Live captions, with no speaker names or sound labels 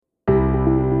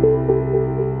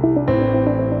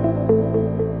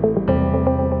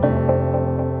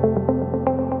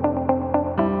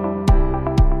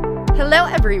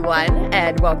everyone,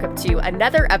 and welcome to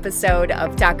another episode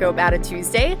of Taco Bata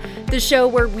Tuesday, the show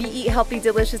where we eat healthy,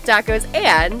 delicious tacos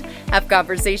and have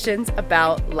conversations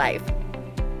about life.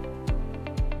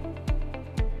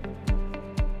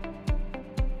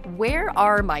 Where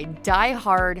are my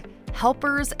die-hard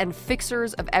helpers and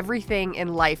fixers of everything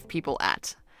in life people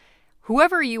at?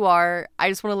 Whoever you are, I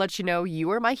just want to let you know you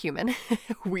are my human.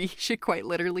 We should quite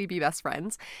literally be best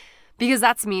friends because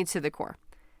that's me to the core.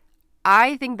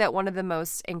 I think that one of the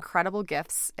most incredible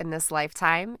gifts in this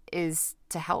lifetime is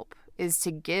to help, is to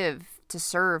give, to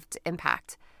serve, to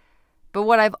impact. But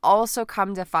what I've also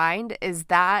come to find is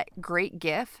that great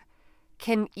gift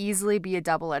can easily be a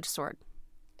double-edged sword.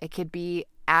 It could be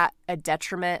at a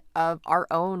detriment of our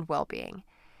own well-being.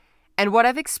 And what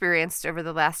I've experienced over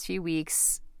the last few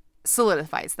weeks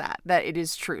solidifies that it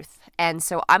is truth. And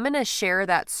so I'm going to share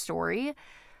that story.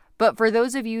 But for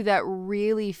those of you that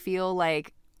really feel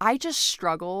like I just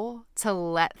struggle to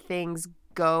let things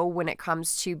go when it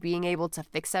comes to being able to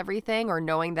fix everything or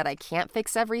knowing that I can't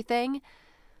fix everything,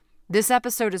 this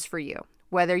episode is for you.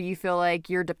 Whether you feel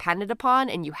like you're dependent upon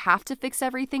and you have to fix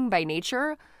everything by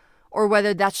nature, or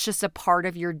whether that's just a part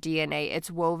of your DNA.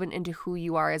 It's woven into who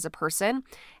you are as a person,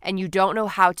 and you don't know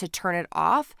how to turn it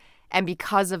off, and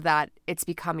because of that, it's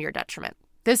become your detriment.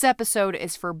 This episode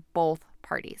is for both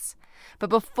parties.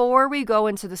 But before we go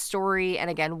into the story, and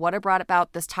again, what I brought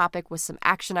about this topic with some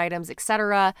action items,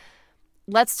 etc.,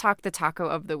 let's talk the taco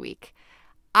of the week.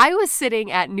 I was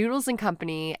sitting at Noodles &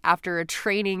 Company after a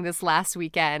training this last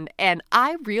weekend, and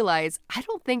I realized I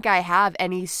don't think I have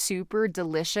any super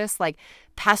delicious,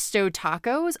 pesto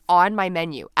tacos on my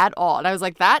menu at all. And I was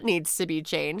like, that needs to be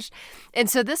changed. And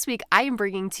so this week, I am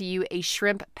bringing to you a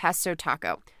shrimp pesto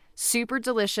taco. Super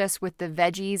delicious with the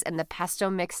veggies and the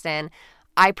pesto mixed in.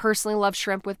 I personally love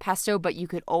shrimp with pesto, but you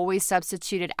could always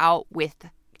substitute it out with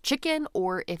chicken,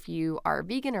 or if you are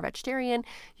vegan or vegetarian,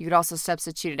 you could also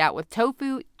substitute it out with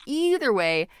tofu. Either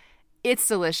way, it's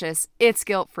delicious. It's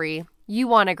guilt-free. You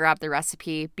want to grab the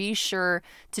recipe. Be sure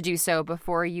to do so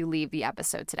before you leave the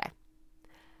episode today.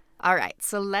 All right,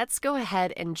 so let's go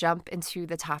ahead and jump into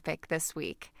the topic this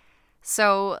week.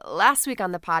 So last week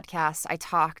on the podcast, I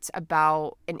talked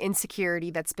about an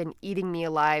insecurity that's been eating me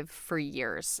alive for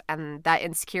years. And that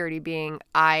insecurity being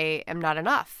I am not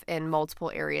enough in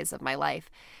multiple areas of my life.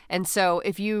 And so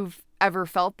if you've ever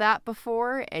felt that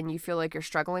before and you feel like you're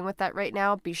struggling with that right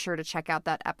now, be sure to check out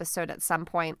that episode at some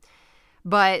point.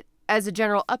 But as a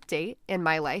general update in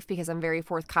my life, because I'm very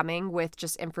forthcoming with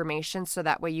just information so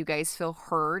that way you guys feel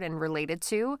heard and related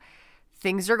to,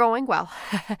 things are going well.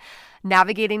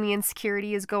 Navigating the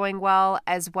insecurity is going well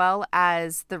as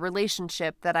the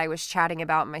relationship that I was chatting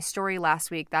about in my story last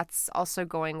week. That's also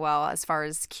going well as far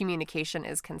as communication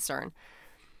is concerned.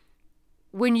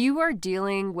 When you are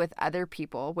dealing with other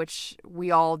people, which we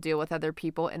all deal with other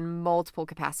people in multiple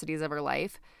capacities of our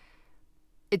life,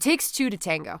 it takes two to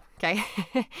tango, okay?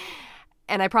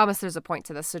 And I promise there's a point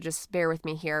to this, so just bear with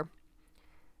me here.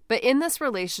 But in this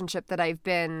relationship that I've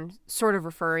been sort of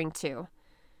referring to,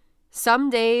 some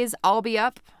days I'll be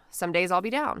up, some days I'll be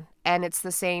down. And it's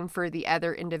the same for the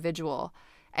other individual.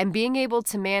 And being able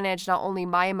to manage not only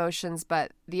my emotions,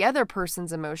 but the other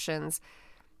person's emotions,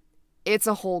 it's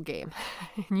a whole game.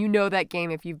 You know that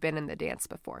game if you've been in the dance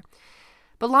before.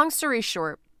 But long story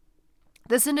short,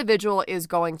 this individual is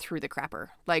going through the crapper,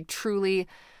 truly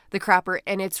the crapper.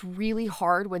 And it's really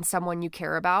hard when someone you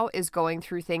care about is going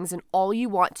through things and all you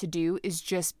want to do is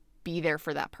just be there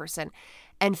for that person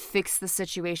and fix the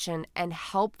situation and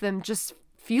help them just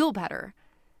feel better.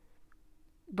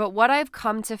 But what I've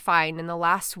come to find in the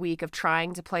last week of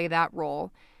trying to play that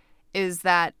role is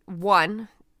that, one,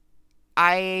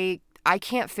 I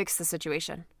can't fix the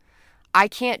situation. I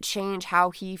can't change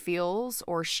how he feels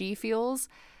or she feels.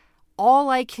 All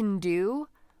I can do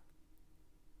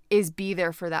is be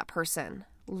there for that person,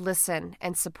 listen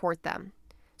and support them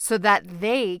so that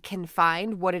they can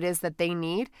find what it is that they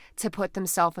need to put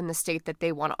themselves in the state that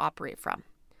they want to operate from.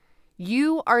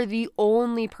 You are the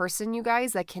only person, you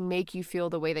guys, that can make you feel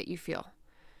the way that you feel.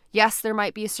 Yes, there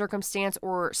might be a circumstance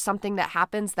or something that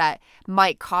happens that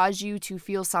might cause you to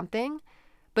feel something,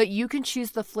 but you can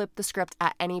choose to flip the script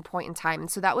at any point in time.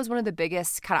 And so that was one of the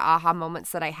biggest kind of aha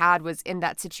moments that I had was in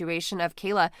that situation of,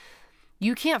 Kayla,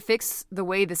 you can't fix the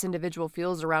way this individual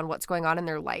feels around what's going on in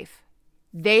their life.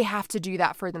 They have to do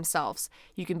that for themselves.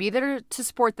 You can be there to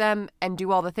support them and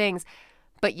do all the things,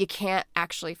 but you can't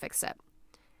actually fix it.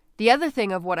 The other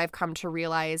thing of what I've come to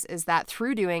realize is that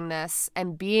through doing this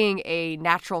and being a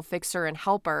natural fixer and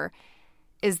helper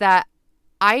is that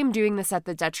I am doing this at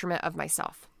the detriment of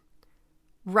myself.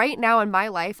 Right now in my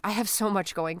life, I have so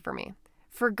much going for me.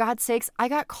 for God's sakes, I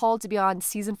got called to be on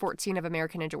season 14 of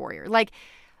American Ninja Warrior. Like,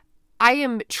 I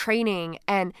am training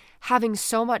and having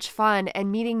so much fun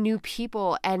and meeting new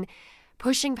people and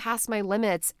pushing past my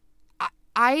limits.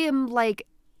 I am like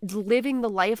living the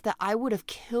life that I would have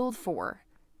killed for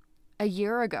a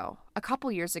year ago, a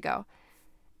couple years ago.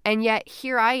 And yet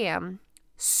here I am,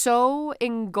 so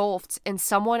engulfed in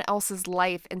someone else's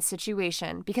life and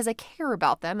situation because I care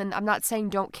about them. And I'm not saying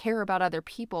don't care about other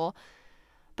people,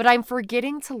 but I'm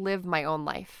forgetting to live my own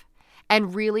life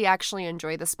and really actually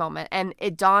enjoy this moment. And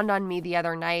it dawned on me the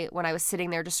other night when I was sitting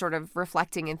there just sort of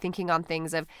reflecting and thinking on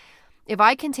things of, if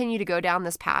I continue to go down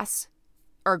this path,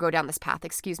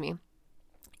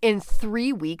 in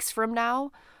 3 weeks from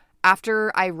now,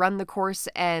 after I run the course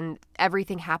and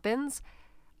everything happens,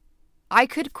 I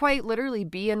could quite literally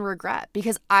be in regret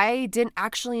because I didn't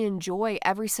actually enjoy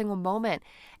every single moment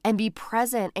and be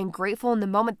present and grateful in the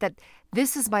moment that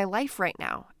this is my life right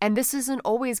now. And this isn't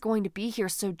always going to be here.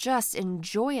 So just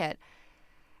enjoy it.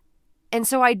 And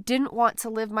so I didn't want to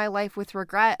live my life with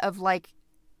regret of like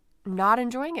not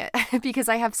enjoying it because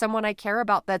I have someone I care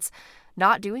about that's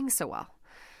not doing so well.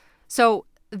 So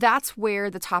that's where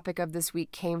the topic of this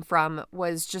week came from,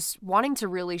 was just wanting to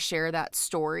really share that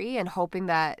story and hoping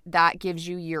that that gives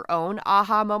you your own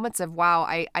aha moments of, wow,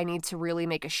 I need to really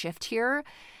make a shift here,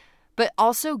 but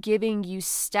also giving you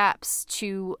steps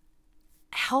to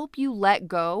help you let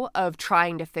go of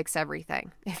trying to fix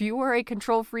everything. If you are a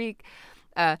control freak,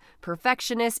 a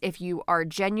perfectionist, if you are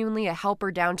genuinely a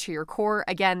helper down to your core,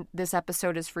 again, this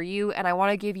episode is for you. And I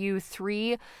want to give you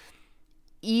 3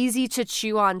 easy to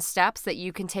chew on steps that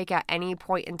you can take at any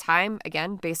point in time,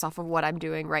 again, based off of what I'm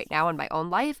doing right now in my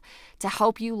own life, to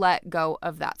help you let go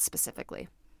of that specifically.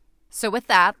 So with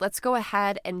that, let's go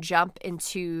ahead and jump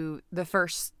into the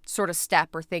first sort of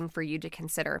step or thing for you to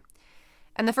consider.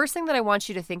 And the first thing that I want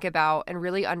you to think about and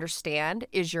really understand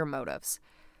is your motives.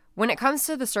 When it comes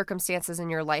to the circumstances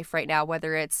in your life right now,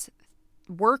 whether it's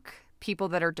work, people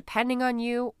that are depending on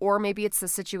you, or maybe it's the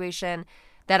situation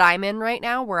that I'm in right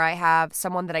now where I have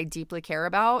someone that I deeply care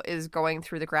about is going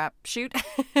through the crap chute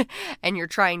and you're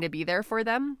trying to be there for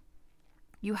them,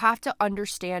 you have to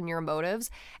understand your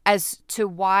motives as to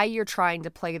why you're trying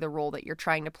to play the role that you're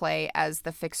trying to play as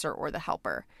the fixer or the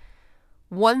helper.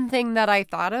 One thing that I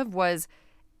thought of was,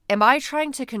 am I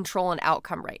trying to control an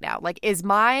outcome right now? Like, is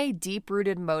my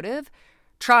deep-rooted motive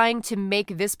trying to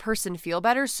make this person feel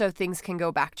better so things can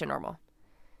go back to normal?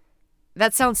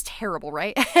 That sounds terrible,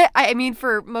 right? I mean,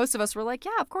 for most of us, we're like,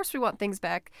 yeah, of course we want things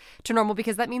back to normal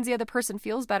because that means the other person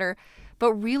feels better.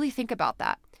 But really think about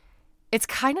that. It's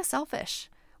kind of selfish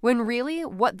when really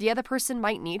what the other person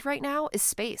might need right now is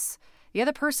space. The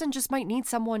other person just might need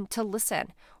someone to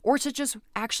listen or to just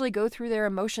actually go through their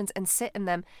emotions and sit in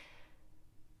them,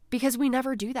 because we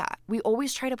never do that. We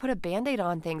always try to put a Band-Aid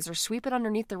on things or sweep it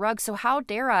underneath the rug. So how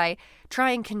dare I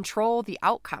try and control the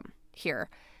outcome here?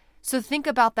 So think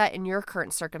about that in your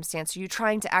current circumstance. Are you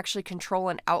trying to actually control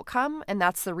an outcome and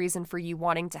that's the reason for you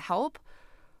wanting to help?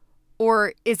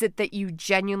 Or is it that you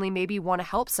genuinely maybe want to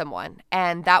help someone?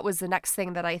 And that was the next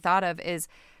thing that I thought of is,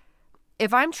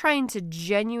 if I'm trying to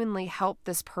genuinely help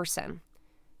this person,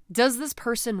 does this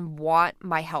person want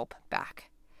my help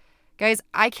back? Guys,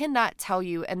 I cannot tell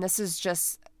you, and this is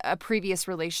just a previous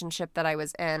relationship that I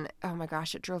was in. Oh my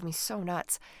gosh, it drove me so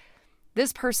nuts.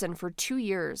 This person for 2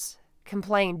 years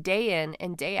complained day in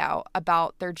and day out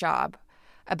about their job,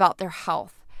 about their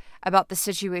health, about the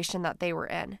situation that they were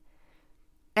in.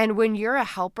 And when you're a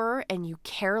helper and you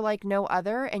care like no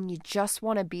other and you just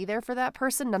want to be there for that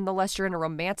person, nonetheless you're in a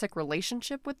romantic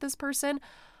relationship with this person,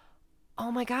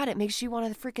 oh my God, it makes you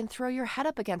want to freaking throw your head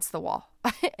up against the wall.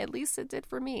 At least it did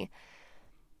for me.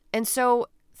 And so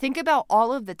think about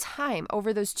all of the time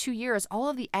over those 2 years, all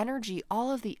of the energy,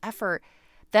 all of the effort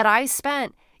that I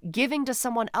spent giving to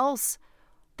someone else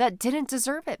that didn't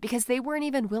deserve it because they weren't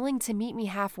even willing to meet me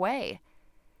halfway.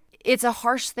 It's a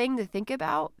harsh thing to think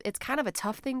about. It's kind of a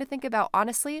tough thing to think about,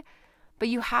 honestly, but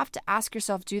you have to ask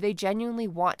yourself, do they genuinely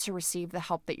want to receive the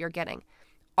help that you're getting?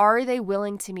 Are they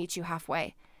willing to meet you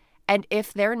halfway? And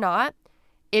if they're not,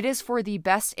 it is for the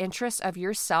best interest of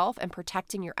yourself and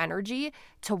protecting your energy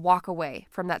to walk away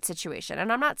from that situation.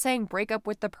 And I'm not saying break up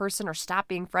with the person or stop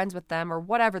being friends with them or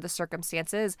whatever the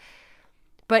circumstance is,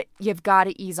 but you've got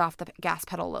to ease off the gas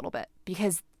pedal a little bit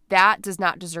because that does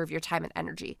not deserve your time and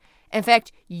energy. In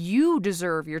fact, you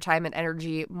deserve your time and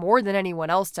energy more than anyone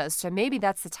else does. So maybe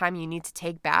that's the time you need to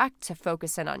take back to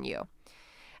focus in on you.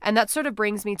 And that sort of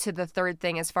brings me to the third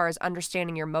thing as far as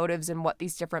understanding your motives and what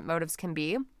these different motives can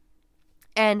be.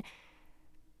 And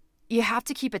you have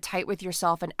to keep it tight with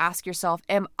yourself and ask yourself,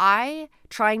 am I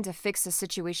trying to fix a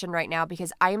situation right now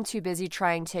because I am too busy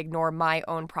trying to ignore my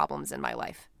own problems in my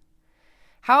life?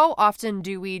 How often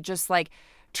do we just like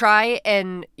try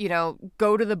and,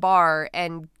 go to the bar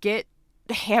and get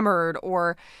hammered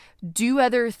or do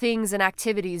other things and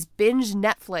activities, binge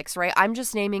Netflix, right? I'm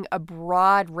just naming a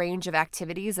broad range of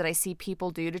activities that I see people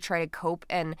do to try to cope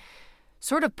and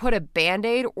sort of put a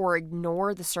Band-Aid or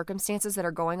ignore the circumstances that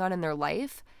are going on in their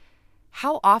life.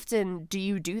 How often do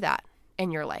you do that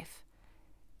in your life?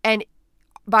 And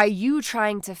by you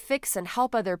trying to fix and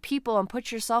help other people and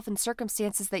put yourself in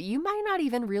circumstances that you might not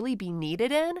even really be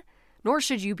needed in, nor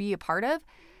should you be a part of,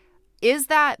 is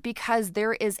that because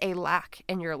there is a lack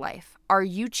in your life? Are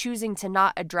you choosing to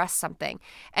not address something?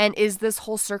 And is this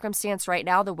whole circumstance right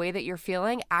now, the way that you're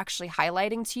feeling, actually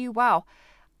highlighting to you, wow,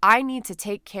 I need to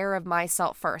take care of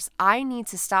myself first. I need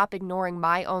to stop ignoring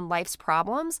my own life's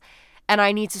problems, and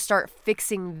I need to start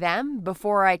fixing them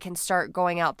before I can start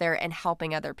going out there and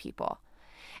helping other people.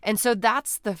 And so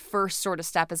that's the first sort of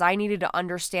step, is I needed to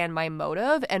understand my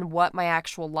motive and what my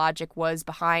actual logic was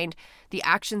behind the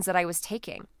actions that I was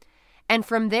taking. And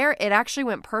from there, it actually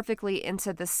went perfectly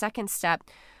into the second step,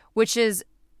 which is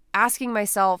asking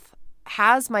myself,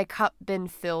 has my cup been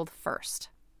filled first?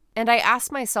 And I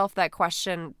asked myself that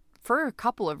question for a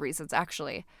couple of reasons,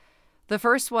 actually. The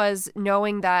first was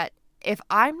knowing that if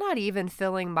I'm not even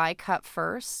filling my cup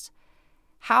first,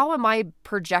 how am I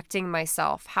projecting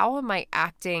myself? How am I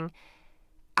acting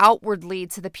outwardly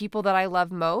to the people that I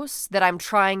love most, that I'm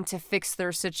trying to fix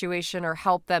their situation or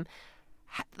help them?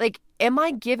 Like, am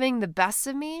I giving the best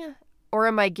of me, or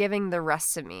am I giving the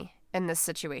rest of me in this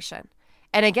situation?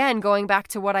 And again, going back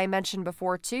to what I mentioned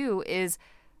before too, is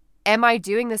am I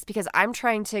doing this because I'm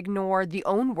trying to ignore the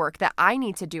own work that I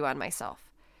need to do on myself?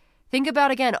 Think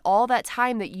about, again, all that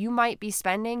time that you might be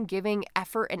spending giving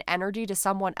effort and energy to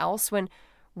someone else, when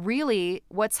really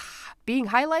what's being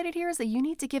highlighted here is that you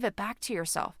need to give it back to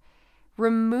yourself.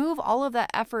 Remove all of that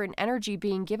effort and energy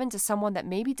being given to someone that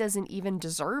maybe doesn't even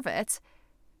deserve it,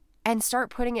 and start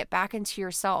putting it back into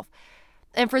yourself.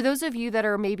 And for those of you that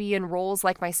are maybe in roles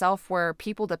like myself where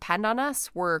people depend on us,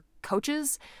 we're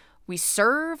coaches, we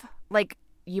serve, like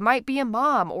you might be a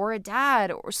mom or a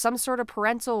dad or some sort of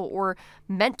parental or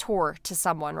mentor to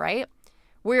someone, right?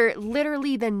 Where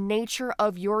literally the nature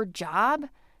of your job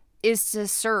is to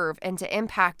serve and to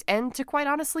impact and to, quite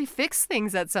honestly, fix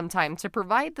things at some time, to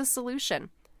provide the solution.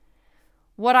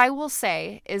 What I will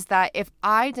say is that if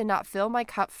I did not fill my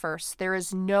cup first, there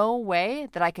is no way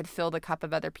that I could fill the cup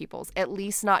of other people's, at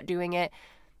least not doing it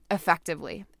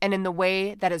effectively and in the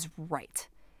way that is right.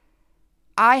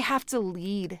 I have to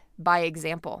lead by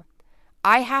example.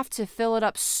 I have to fill it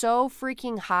up so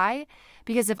freaking high,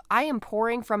 because if I am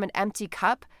pouring from an empty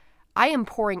cup, I am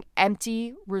pouring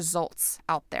empty results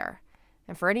out there.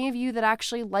 And for any of you that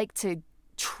actually like to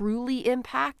truly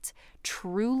impact,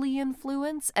 truly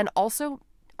influence, and also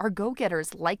are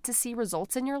go-getters, like to see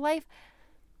results in your life,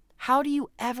 how do you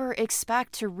ever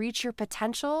expect to reach your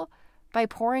potential by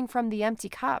pouring from the empty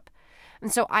cup?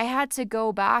 And so I had to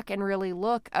go back and really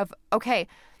look of, okay,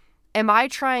 am I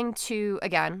trying to,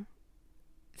 again,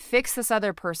 fix this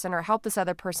other person or help this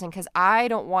other person because I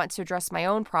don't want to address my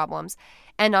own problems?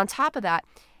 And on top of that,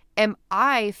 am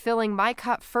I filling my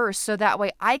cup first so that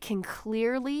way I can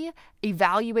clearly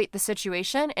evaluate the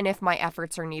situation and if my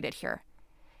efforts are needed here?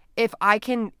 If I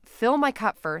can fill my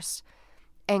cup first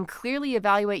and clearly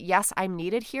evaluate, yes, I'm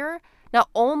needed here, not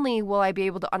only will I be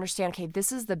able to understand, okay,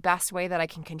 this is the best way that I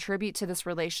can contribute to this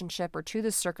relationship or to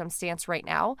this circumstance right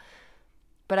now,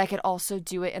 but I could also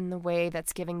do it in the way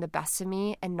that's giving the best of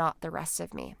me and not the rest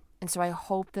of me. And so I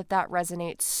hope that that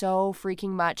resonates so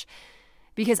freaking much,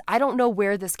 because I don't know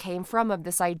where this came from, of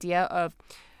this idea of,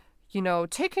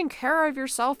 taking care of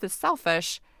yourself is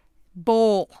selfish.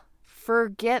 Bull.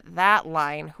 Forget that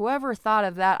line. Whoever thought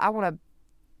of that, I want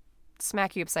to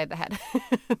smack you upside the head.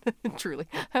 Truly.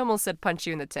 I almost said punch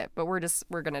you in the tip, but we're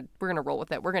gonna roll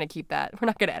with it. We're gonna keep that. We're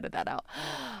not gonna edit that out.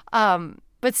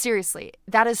 But seriously,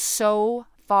 that is so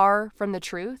far from the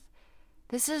truth.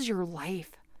 This is your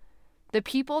life. The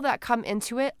people that come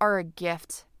into it are a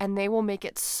gift, and they will make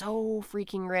it so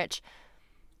freaking rich.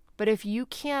 But if you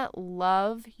can't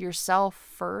love yourself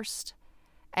first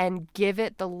and give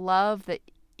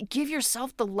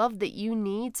yourself the love that you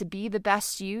need to be the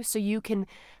best you, so you can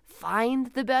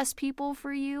find the best people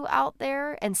for you out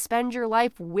there and spend your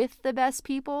life with the best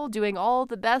people doing all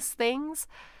the best things,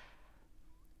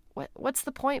 what's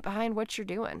the point behind what you're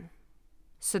doing?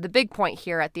 So the big point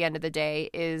here at the end of the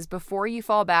day is, before you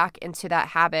fall back into that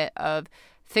habit of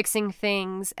fixing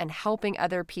things and helping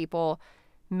other people,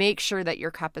 make sure that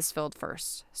your cup is filled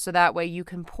first. So that way you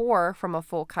can pour from a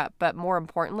full cup, but more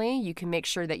importantly, you can make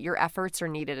sure that your efforts are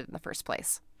needed in the first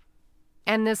place.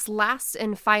 And this last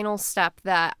and final step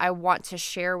that I want to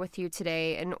share with you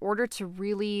today, in order to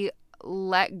really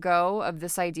let go of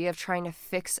this idea of trying to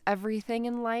fix everything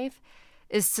in life,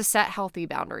 is to set healthy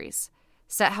boundaries.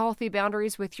 Set healthy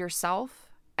boundaries with yourself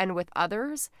and with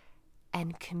others,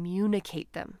 and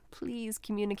communicate them. Please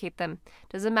communicate them.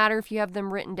 Doesn't matter if you have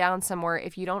them written down somewhere,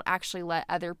 if you don't actually let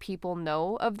other people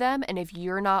know of them and if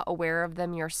you're not aware of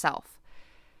them yourself.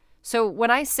 So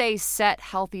when I say set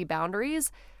healthy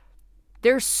boundaries,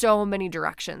 there's so many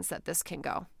directions that this can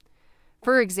go.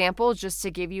 For example, just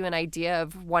to give you an idea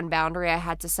of one boundary I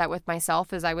had to set with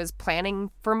myself as I was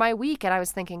planning for my week, and I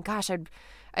was thinking, gosh,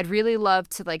 I'd really love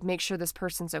to make sure this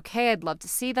person's okay. I'd love to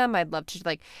see them. I'd love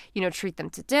to treat them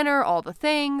to dinner, all the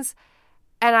things.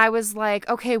 And I was like,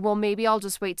 okay, well, maybe I'll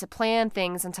just wait to plan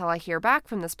things until I hear back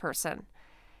from this person.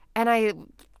 And I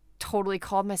totally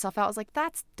called myself out. I was like,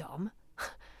 that's dumb.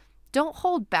 Don't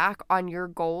hold back on your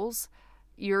goals,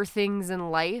 your things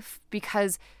in life,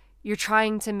 because you're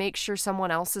trying to make sure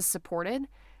someone else is supported.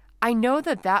 I know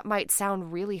that might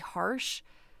sound really harsh,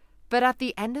 but at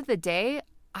the end of the day,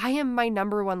 I am my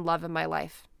number one love in my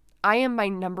life. I am my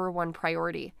number one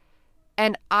priority.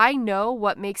 And I know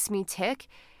what makes me tick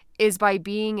is by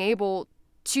being able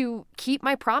to keep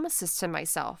my promises to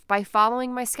myself, by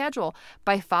following my schedule,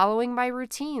 by following my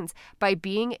routines, by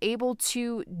being able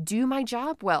to do my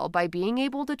job well, by being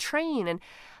able to train and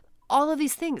all of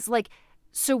these things.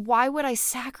 So why would I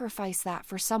sacrifice that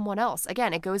for someone else?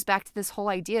 Again, it goes back to this whole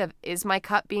idea of, is my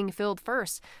cup being filled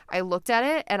first? I looked at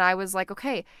it and I was like,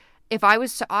 okay, if I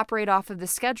was to operate off of the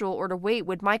schedule or to wait,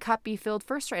 would my cup be filled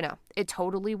first right now? It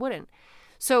totally wouldn't.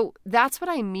 So that's what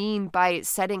I mean by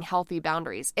setting healthy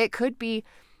boundaries. It could be,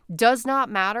 does not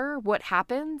matter what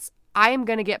happens, I am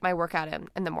going to get my workout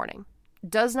in the morning.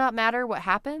 Does not matter what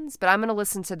happens, but I'm going to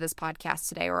listen to this podcast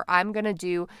today, or I'm going to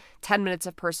do 10 minutes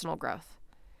of personal growth.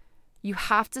 You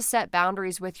have to set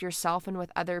boundaries with yourself and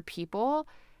with other people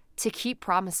to keep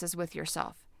promises with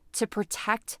yourself, to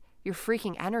protect your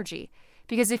freaking energy.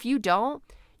 Because if you don't,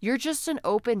 you're just an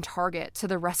open target to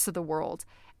the rest of the world.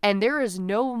 And there is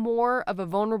no more of a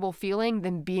vulnerable feeling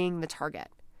than being the target.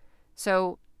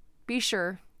 So be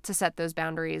sure to set those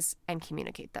boundaries and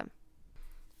communicate them.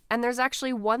 And there's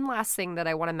actually one last thing that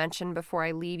I want to mention before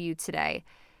I leave you today.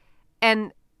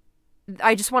 And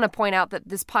I just want to point out that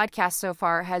this podcast so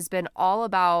far has been all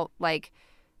about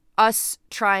us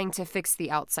trying to fix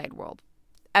the outside world,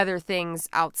 other things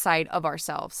outside of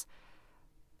ourselves.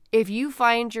 If you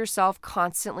find yourself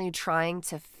constantly trying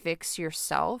to fix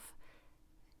yourself,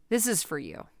 this is for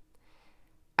you.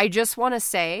 I just want to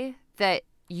say that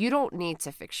you don't need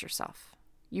to fix yourself.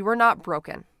 You are not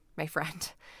broken, my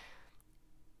friend.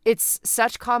 It's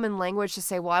such common language to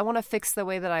say, well, I want to fix the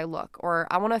way that I look, or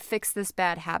I want to fix this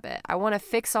bad habit. I want to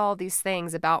fix all these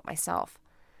things about myself.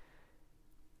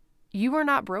 You are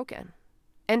not broken.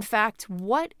 In fact,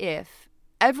 what if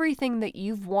everything that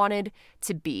you've wanted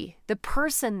to be, the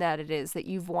person that it is that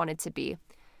you've wanted to be,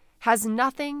 has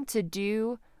nothing to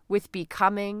do with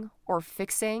becoming or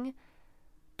fixing,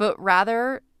 but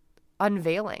rather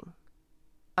unveiling,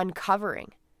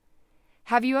 uncovering?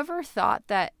 Have you ever thought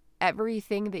that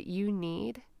everything that you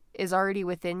need is already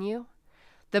within you?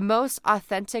 The most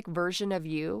authentic version of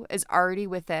you is already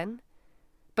within,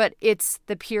 but it's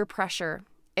the peer pressure,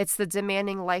 it's the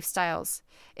demanding lifestyles,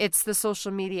 it's the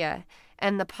social media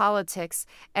and the politics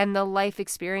and the life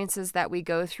experiences that we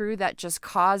go through that just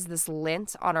cause this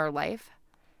lint on our life.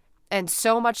 And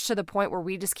so much to the point where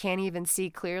we just can't even see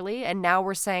clearly. And now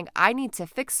we're saying, I need to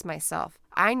fix myself.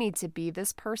 I need to be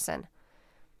this person.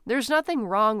 There's nothing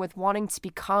wrong with wanting to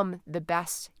become the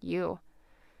best you.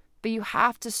 But you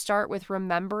have to start with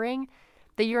remembering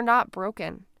that you're not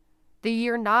broken, that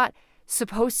you're not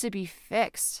supposed to be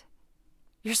fixed.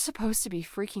 You're supposed to be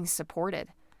freaking supported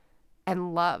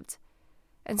and loved.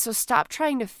 And so stop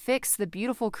trying to fix the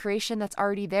beautiful creation that's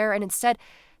already there, and instead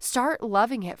start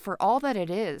loving it for all that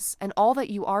it is and all that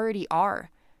you already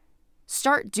are.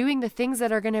 Start doing the things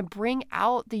that are going to bring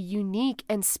out the unique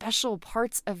and special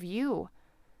parts of you.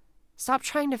 Stop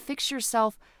trying to fix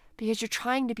yourself because you're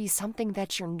trying to be something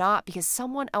that you're not, because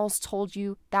someone else told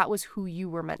you that was who you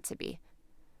were meant to be.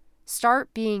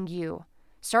 Start being you.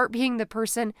 Start being the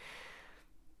person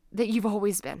that you've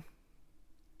always been.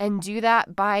 And do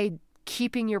that by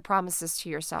keeping your promises to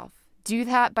yourself. Do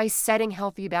that by setting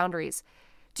healthy boundaries.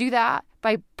 Do that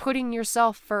by putting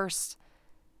yourself first.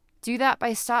 Do that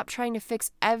by stop trying to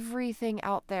fix everything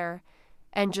out there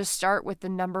and just start with the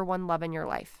number one love in your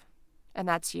life. And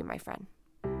that's you, my friend.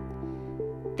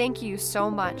 thank you so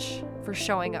much for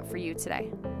showing up for you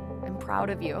today. I'm proud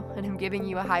of you, and I'm giving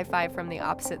you a high five from the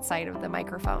opposite side of the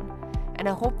microphone. And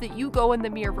I hope that you go in the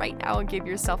mirror right now and give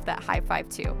yourself that high five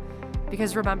too.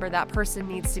 Because remember, that person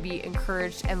needs to be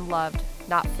encouraged and loved,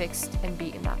 not fixed and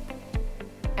beaten up.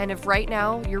 And if right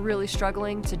now you're really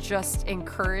struggling to just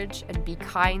encourage and be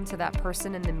kind to that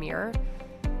person in the mirror,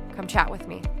 come chat with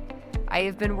me. I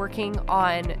have been working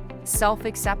on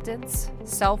self-acceptance,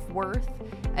 self-worth,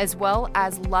 as well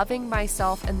as loving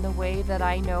myself in the way that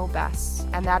I know best.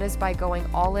 And that is by going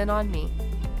all in on me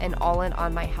and all in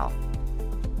on my health.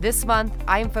 This month,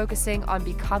 I am focusing on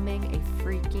becoming a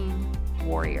freaking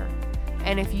warrior.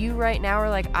 And if you right now are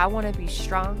like, I want to be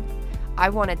strong, I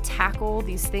want to tackle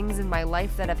these things in my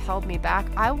life that have held me back,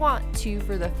 I want to,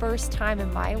 for the first time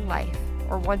in my life,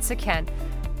 or once again,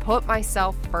 put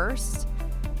myself first,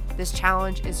 this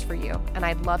challenge is for you. And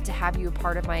I'd love to have you a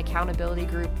part of my accountability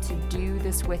group to do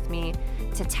this with me,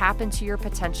 to tap into your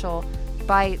potential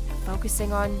by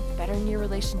focusing on bettering your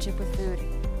relationship with food,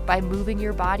 by moving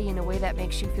your body in a way that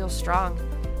makes you feel strong,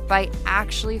 by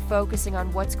actually focusing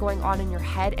on what's going on in your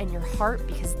head and your heart,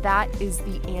 because that is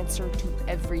the answer to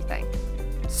everything.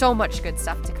 So much good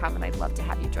stuff to come, and I'd love to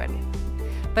have you join me.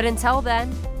 But until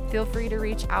then, feel free to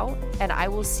reach out, and I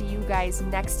will see you guys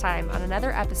next time on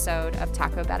another episode of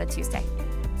Taco Bata Tuesday.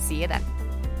 See you then.